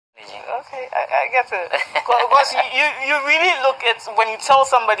Okay, I get it. Because you really look at when you tell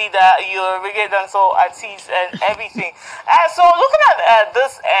somebody that you're a reggae dancehall artist and everything. So looking at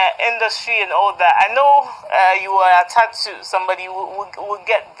this industry and all that, I know you were attached to somebody who will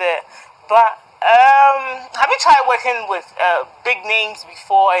get there. But have you tried working with big names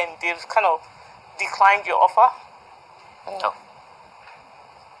before and they've kind of declined your offer? No.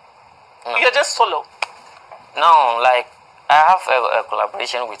 You're just solo? No, like I have a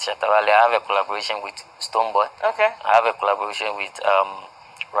collaboration with Shatta. I have a collaboration with Stoneboy. Okay. I have a collaboration with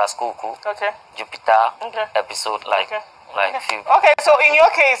Raskuku. Okay. Jupiter. Okay. Episode like few. Okay, so in your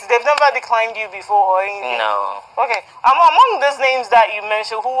case, they've never declined you before or anything? No. Okay. Among those names that you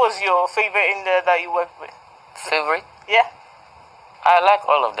mentioned, who was your favorite in there that you worked with? Favorite? Yeah. I like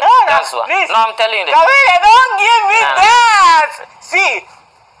all of them. No, that's why. please. No, I'm telling you. Don't give me that. See.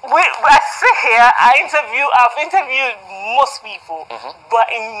 I sit here, I've interviewed most people, but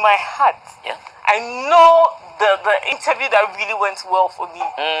in my heart, I know the interview that really went well for me.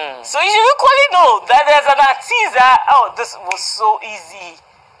 So you should equally know that there's an artist that, this was so easy.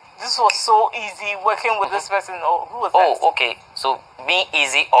 This was so easy working with this person. Oh, who was that? Oh, okay. So being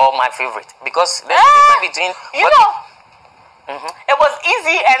easy or my favorite. Because there's a difference between... It was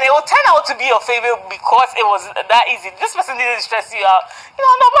easy and it will turn out to be your favorite because it was that easy. This person didn't stress you out.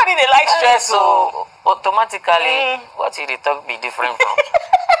 Nobody they like stress. So automatically, what did the talk be different from?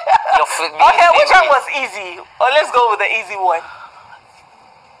 Okay, which one was easy? Or let's go with the easy one.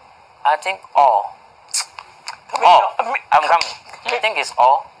 I think all. I'm coming. I think it's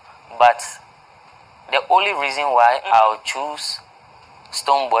all. But the only reason why I'll choose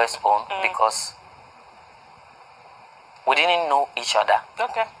Stoneboy's own because we didn't know each other.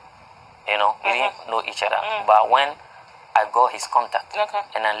 Okay. We didn't know each other. But when I got his contact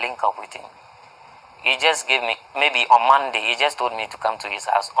and I link up with him, he just gave me, maybe on Monday, he just told me to come to his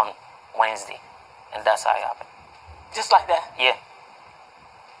house on Wednesday. And that's how it happened. Just like that? Yeah.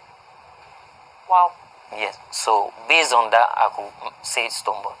 Wow. Yes. So based on that, I could say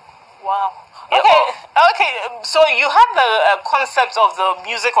Stoneboy. Wow. Yeah, okay. So you had the concept of the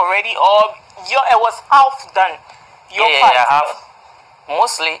music already, or it was half done? I have.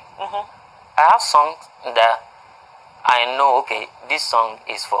 Mostly, I have songs that I know, okay, this song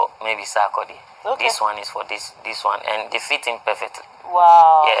is for maybe Sarkodie. Okay. This one is for this one, and they fit in perfectly.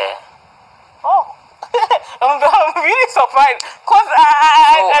 Wow. Yeah. Oh. I'm really surprised. Because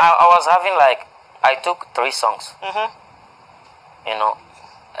I was having I took 3 songs.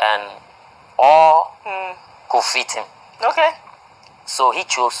 And all could fit him. Okay. So he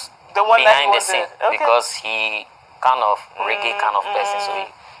chose the one behind the scene because he kind of reggae kind of person, so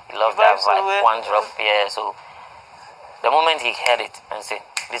he loved that vibe, one drop, so the moment he heard it and said,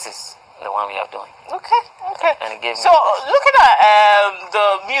 this is the one we are doing. Okay. And he gave me looking at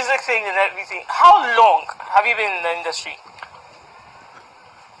the music thing and everything, how long have you been in the industry?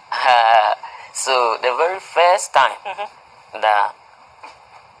 So the very first time that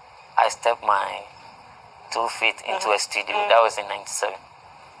I stepped my 2 feet into a studio, that was in 97.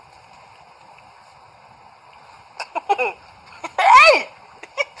 Hey!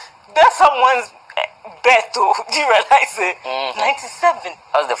 That's someone's bet too. Do you realize it? 97.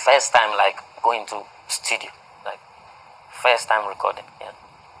 That was the first time going to studio. First time recording. Yeah.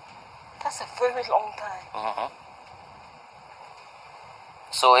 That's a very long time.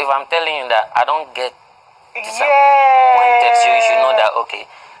 So if I'm telling you that I don't get disappointed, so you should know that okay,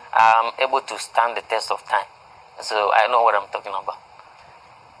 I'm able to stand the test of time. So I know what I'm talking about.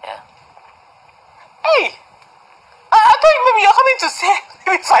 Yeah. Hey! I thought maybe you're coming to say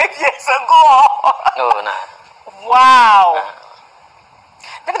maybe 5 years ago. No, nah. Wow.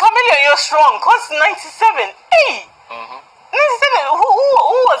 Then Kamelyoen, you're strong. Cause 97. Hey. 97.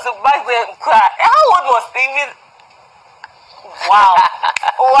 Who was back then? How old was David? Wow.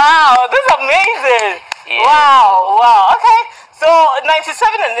 Wow. This is amazing. Yeah. Wow. Okay. So 97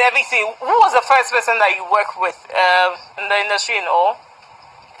 and everything. Who was the first person that you worked with in the industry and all?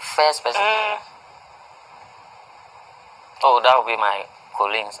 First person. Oh, that would be my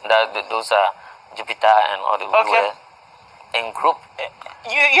colleagues. Those are Jupiter and all the who were in group.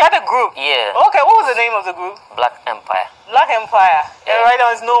 You had a group? Yeah. Okay, what was the name of the group? Black Empire. Black Empire. Yeah. Right now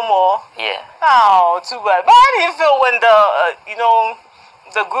it's no more. Yeah. Oh, too bad. But how do you feel when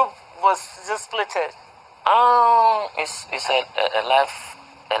the group was just splitted? It's a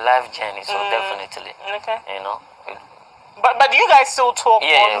life journey, so definitely. Okay. But do you guys still talk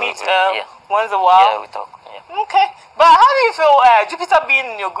or meet once a while? Yeah, we talk. Yeah. Okay. But how do you feel Jupiter being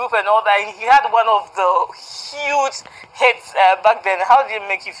in your group and all that? He had one of the huge hits back then. How did it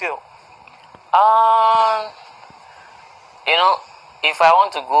make you feel? if I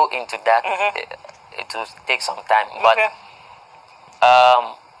want to go into that, it will take some time. But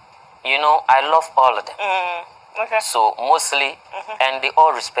you know, I love all of them. So mostly, and they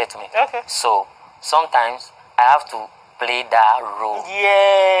all respect me. So sometimes I have to play that role.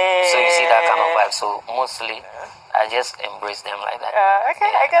 So you see that kind of vibe. So mostly, I just embrace them like that.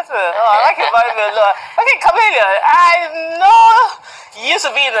 I guess. I like your vibe a lot. Okay, Kamelyoen, I know you used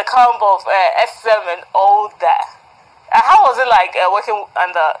to be in the camp of SM and all that. How was it like working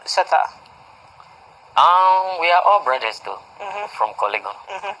under Shatta? We are all brothers though, from Polygon.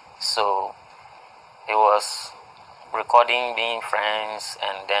 So it was recording, being friends,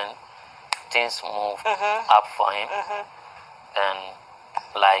 and then things moved up for him. And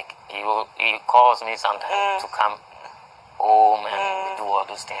like he calls me sometimes to come home and do all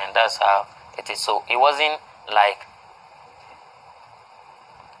those things, and that's how it is. So it wasn't like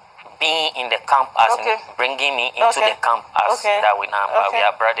being in the camp as bringing me into the camp as that we now, but we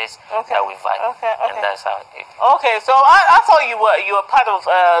are brothers that we vibe, and that's how it. So I thought you were part of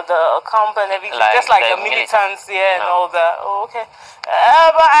the camp and everything, like just like the militants, and all that.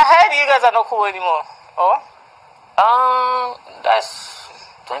 But I heard you guys are not cool anymore. That's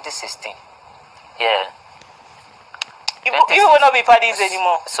 2016. Yeah. You will not be parties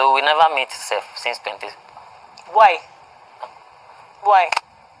anymore. So we never meet since 20. Why?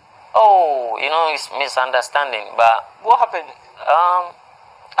 Oh, you know, it's misunderstanding, but... What happened?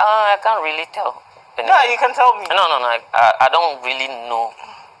 I can't really tell. No, you can tell me. No, I don't really know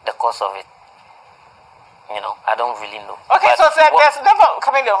the cause of it. You know, I don't really know. Okay, but so there's never...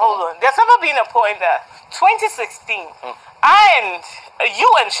 Kamelyoen, hold on. There's never been a point that 2016, you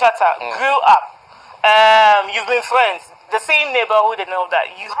and Shatta grew up. You've been friends, the same neighborhood and all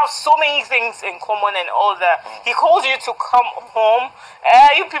that. You have so many things in common and all that. He calls you to come home.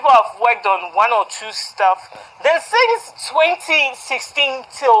 You people have worked on one or two stuff. Then since 2016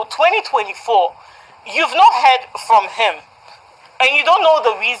 till 2024, you've not heard from him. And you don't know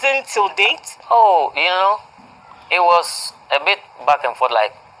the reason till date? Oh, you know, it was a bit back and forth,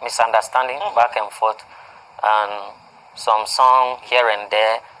 like misunderstanding, back and forth. And some song here and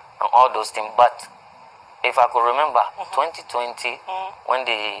there and all those things. But if I could remember, 2020, when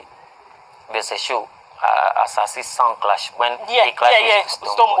there's a show, Assassin Sound Clash, when they clashed with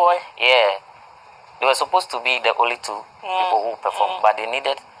Stone Boy. Yeah, they were supposed to be the only two people who performed, but they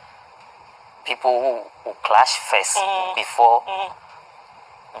needed people who clash first before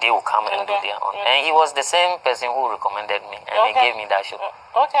they will come and do their own. And he was the same person who recommended me, and he gave me that show.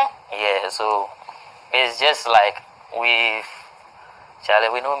 Yeah, so it's just like we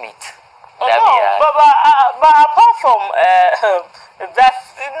don't meet. But apart from that,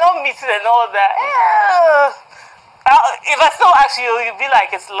 no meeting and all that, if I still ask you, you'd be like,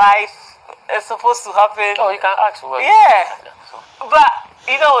 it's life, it's supposed to happen. Oh, you can ask. But,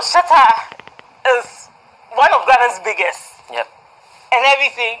 you know, Shatta is one of Ghana's biggest. And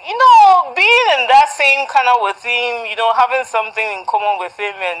everything. You know, being in that same kind of with him, you know, having something in common with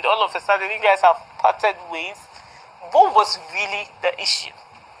him, and all of a sudden you guys have parted ways. What was really the issue?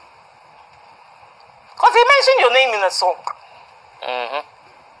 Because he mentioned your name in a song.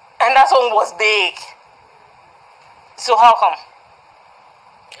 And that song was big. So how come?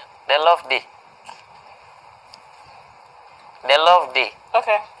 The Love Day. The Love Day.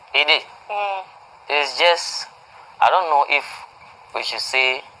 It is. It's just, I don't know if we should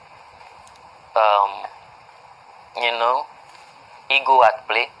say, you know, ego at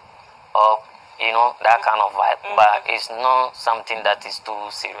play, or, you know, that kind of vibe. But it's not something that is too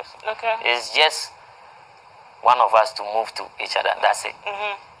serious. It's just one of us to move to each other. That's it.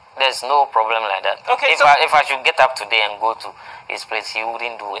 There's no problem like that. If I should get up today and go to his place, he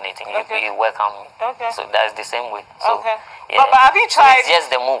wouldn't do anything. He welcome me. So that's the same way. So, but have you tried? It's just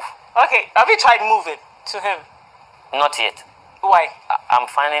the move. Have you tried moving to him? Not yet. Why? I'm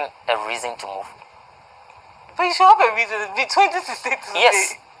finding a reason to move. But you should have a reason. It's been 2016 today.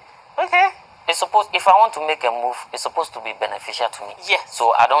 Yes. It's supposed, if I want to make a move, it's supposed to be beneficial to me.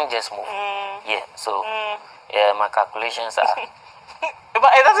 So I don't just move. So my calculations are.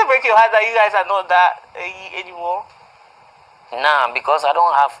 But it doesn't break your heart that you guys are not that anymore? Nah, because I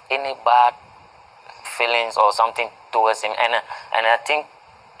don't have any bad feelings or something towards him, and I think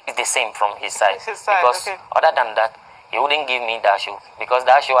it's the same from his side. Because other than that, he wouldn't give me that show, because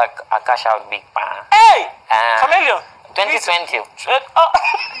that show I cash out big. Hey, Kamelyoen. 2020. I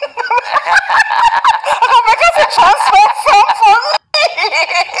can make us a transfer for me.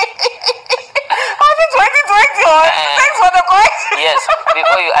 I think 2020. Thanks for the question. Yes,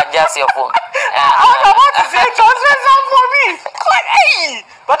 before you adjust your phone. I was about to say transfer some for me.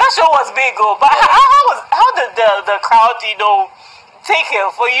 But that show was big, But how did the crowd, you know, take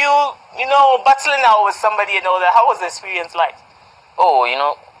it for you? You know, battling out with somebody and all that. How was the experience like? Oh, you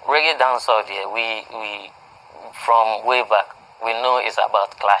know, reggae dancehall, yeah, we from way back, we know it's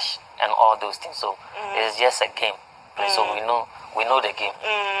about clash and all those things. So it's just a game. So we know the game,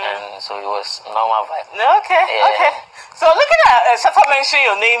 and so it was normal vibe. Okay, okay. So looking at Shatta mentioned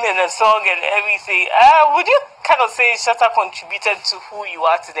your name in the song and everything, would you kind of say Shatta contributed to who you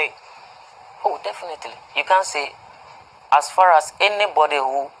are today? Oh, definitely. You can say, as far as anybody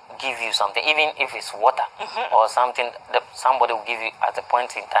who give you something, even if it's water or something that somebody will give you at a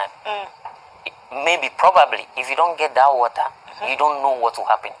point in time, maybe probably if you don't get that water, you don't know what will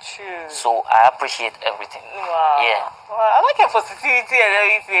happen. True. So I appreciate everything. Wow. Yeah. Wow. I like your positivity and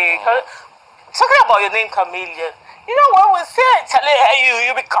everything. Talking about your name, Chameleon. You know when we say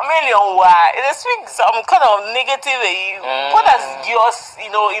you be chameleon, why? It speaks some kind of negative. What does yours,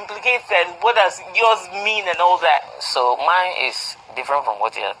 implicate, and what does yours mean and all that? So mine is different from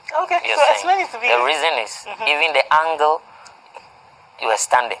what you're saying. Explain it to me. The reason is even the angle you are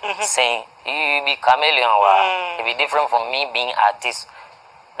standing, saying you be chameleon, it be different from me being artist.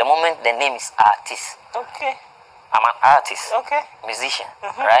 The moment the name is artist, okay, I'm an artist, okay, musician,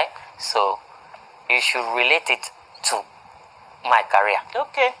 right? So you should relate it to my career.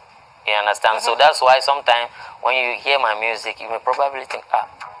 Okay. You understand? So that's why sometimes when you hear my music, you may probably think,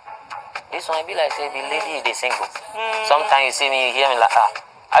 this one be like, say, the lady is single. Sometimes you see me, you hear me like,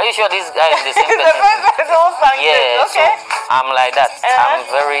 are you sure this guy is the same person? Yeah, okay. So I'm like that. I'm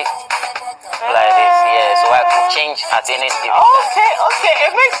very like this, yeah. So I could change at any time. Okay.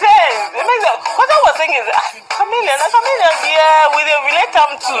 It makes sense. What I was saying is, chameleon, yeah, we relate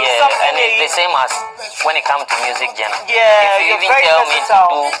them to something. And it's the same as when it comes to music genre. Yeah, if you even tell me to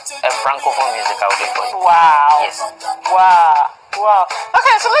do a francophone music, I'll do it for you. Wow. Yes. Wow.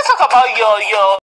 Okay, so let's talk about your